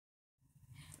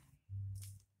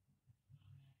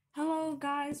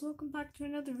guys, welcome back to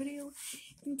another video,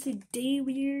 and today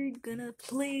we're gonna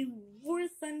play War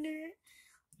Thunder.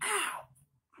 Ow!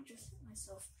 I just hit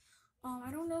myself.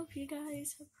 I don't know if you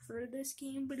guys have heard of this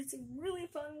game, but it's a really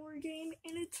fun war game,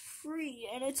 and it's free,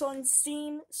 and it's on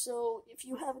Steam, so if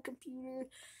you have a computer,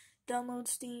 download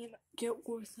Steam, get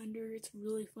War Thunder. It's a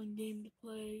really fun game to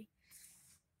play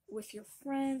with your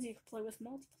friends. You can play with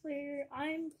multiplayer.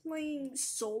 I'm playing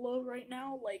solo right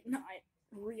now, like, not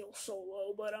real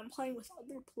solo, but I'm playing with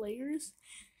other players.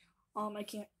 I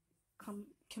can't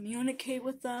communicate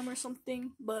with them or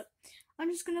something, but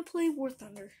I'm just gonna play War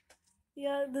Thunder.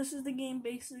 Yeah, this is the game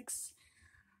basics.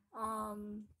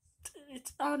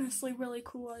 It's honestly really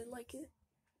cool. I like it.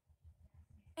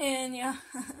 And yeah,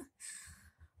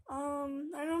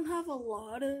 I don't have a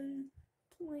lot of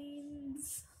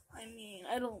planes. I mean,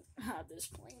 I don't have this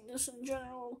plane just in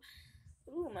general.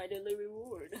 Ooh, my daily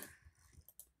reward.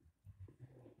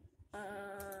 I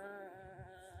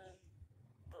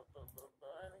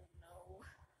don't know.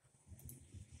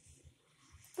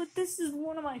 But this is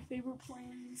one of my favorite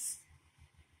planes.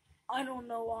 I don't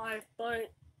know why,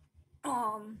 but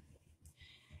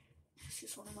it's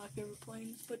just one of my favorite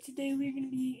planes. But today we're gonna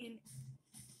be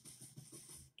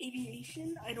in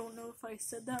aviation. I don't know if I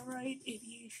said that right.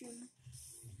 Aviation.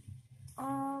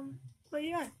 But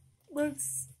yeah,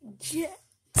 let's get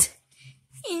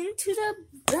into the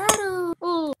battle.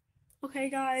 Oh.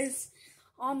 Okay, guys.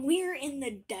 We're in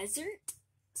the desert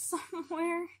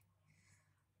somewhere.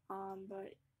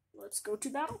 But let's go to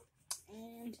battle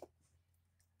and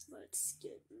let's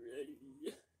get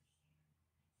ready.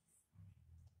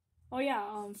 Oh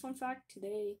yeah, fun fact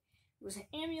today, there was an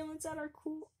ambulance at our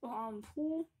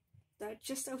pool that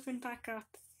just opened back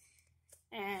up,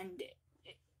 and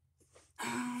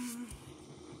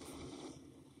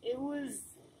it was,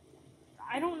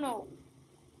 I don't know,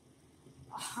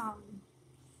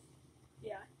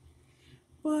 yeah,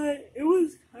 but it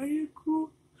was kind of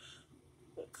cool,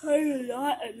 but kind of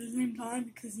not at the same time,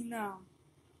 because, you know,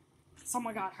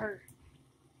 someone got hurt.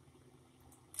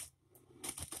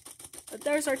 But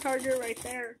there's our target right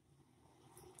there.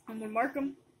 I'm gonna mark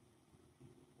him.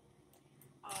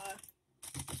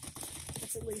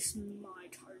 That's at least my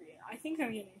target. I think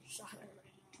I'm getting shot at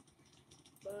right now.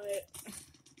 But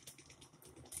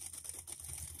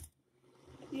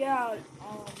yeah,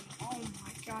 oh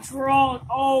my gosh, we're all,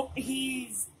 oh,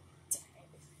 he's dead.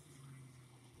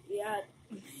 Yeah,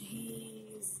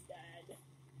 he's dead.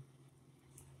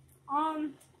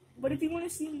 But if you want to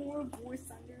see more of War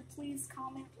Thunder, please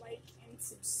comment, like, and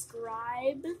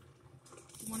subscribe.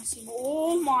 If you want to see more,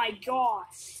 oh my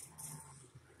gosh.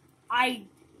 I'm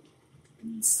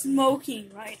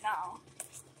smoking right now.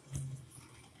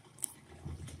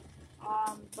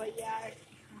 But yeah,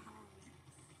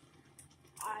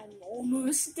 I'm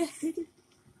almost dead.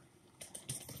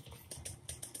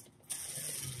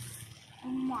 Oh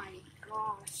my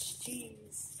gosh,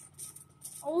 jeez.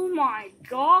 Oh my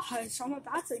gosh, I'm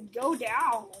about to go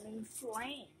down in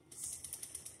flames.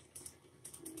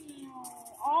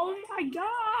 Oh my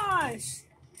gosh.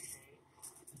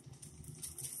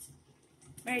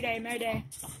 Mayday, mayday.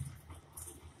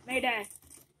 Mayday.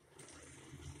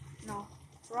 No.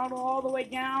 Throttle all the way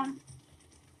down.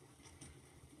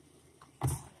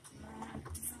 Come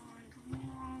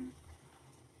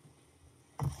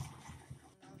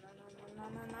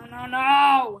on.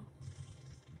 No.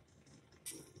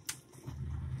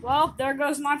 Well, there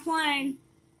goes my plane.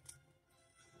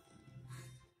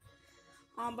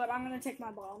 But I'm gonna take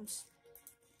my bombs.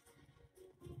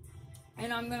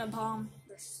 And I'm gonna bomb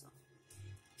this.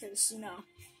 Because, you know,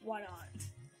 why not?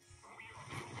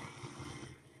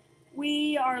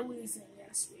 We are losing.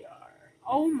 Yes, we are.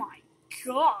 Oh my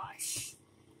gosh.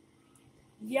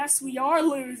 Yes, we are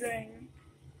losing.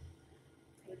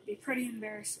 It would be pretty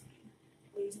embarrassing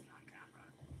losing on camera.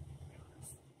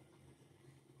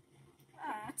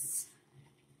 That's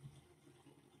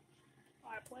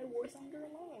why I play War Thunder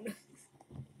alone.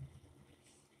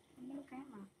 No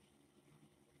camera.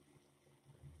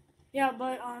 Yeah,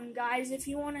 but guys, if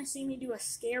you want to see me do a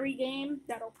scary game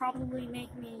that'll probably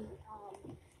make me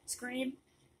scream,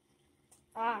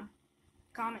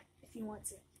 comment if you want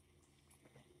to.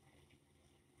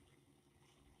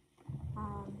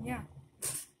 Yeah.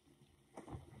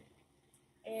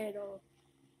 It'll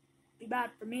be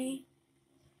bad for me.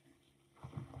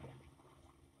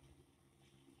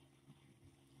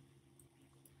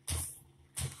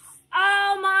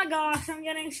 Oh my gosh, I'm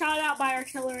getting shot out by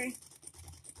artillery.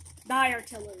 Die,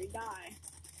 artillery, die.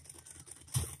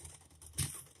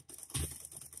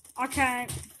 Okay.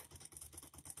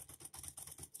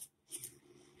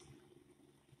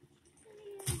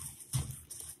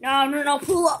 No, no, no,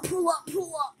 pull up, pull up,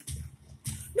 pull up.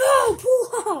 No, pull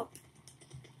up.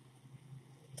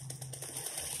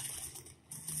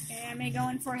 Okay, I may go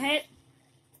in for a hit.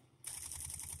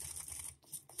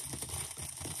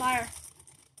 Fire.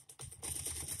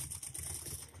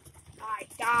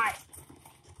 Die.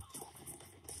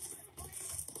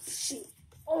 Shoot.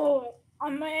 Oh, I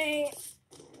may.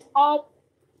 Oh,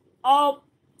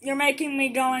 you're making me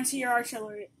go into your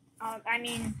artillery.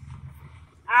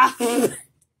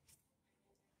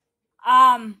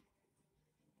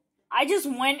 I just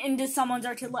went into someone's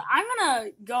artillery. I'm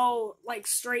gonna go, like,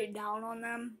 straight down on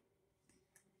them.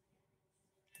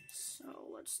 So,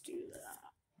 let's do that.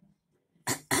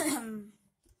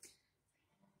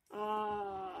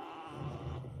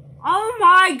 Oh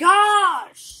my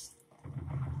gosh!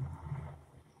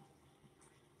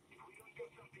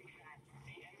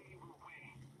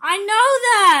 I know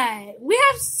that! We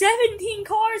have 17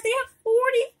 cars, they have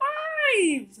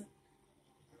 45!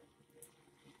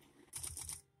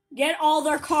 Get all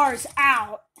their cars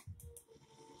out.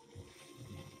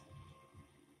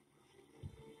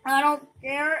 I don't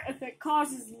care if it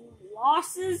causes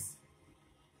losses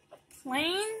of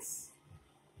planes,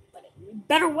 but we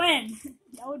better win.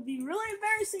 That would be really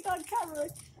embarrassing on camera,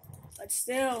 but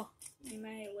still, we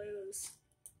may lose.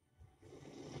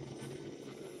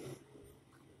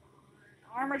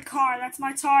 Armored car, that's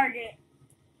my target.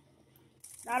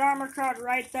 That armored car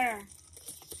right there.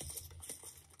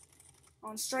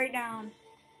 Going straight down.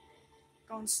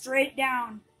 Going straight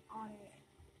down on it.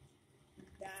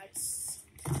 That's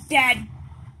dead.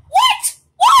 What?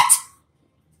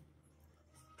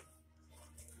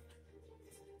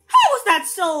 How was that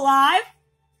still alive?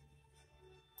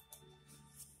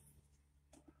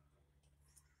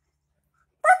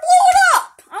 Or blew it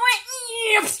up! I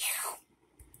went,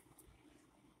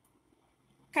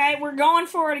 okay, we're going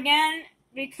for it again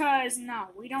because no,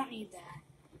 we don't need that.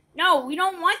 No, we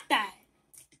don't want that.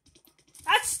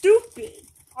 That's stupid.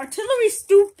 Artillery's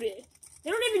stupid.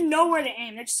 They don't even know where to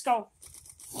aim. They just go.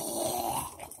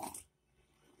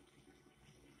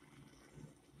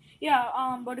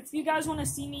 Yeah, but if you guys want to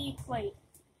see me play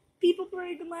People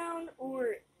Playground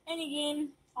or any game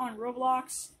on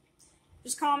Roblox,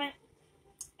 just comment.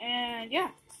 And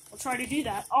yeah, we'll try to do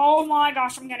that. Oh my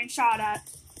gosh, I'm getting shot at.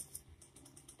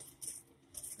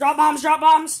 Drop bombs, drop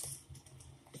bombs.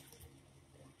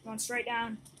 Going straight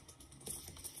down.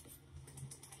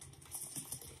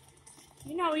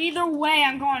 You know, either way,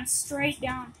 I'm going straight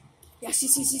down. Yes.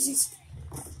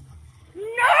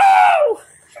 No!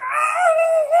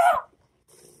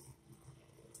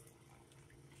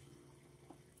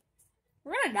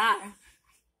 We're gonna die.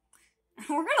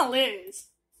 We're gonna lose.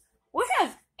 We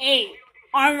have 8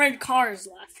 armored cars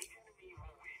left.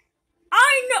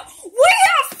 I know! We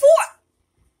have 4!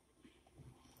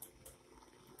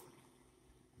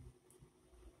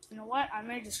 You know what? I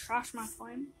may just crash my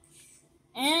plane.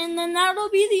 And then that'll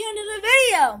be the end of the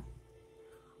video.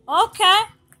 Okay.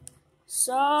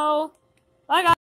 So, bye guys.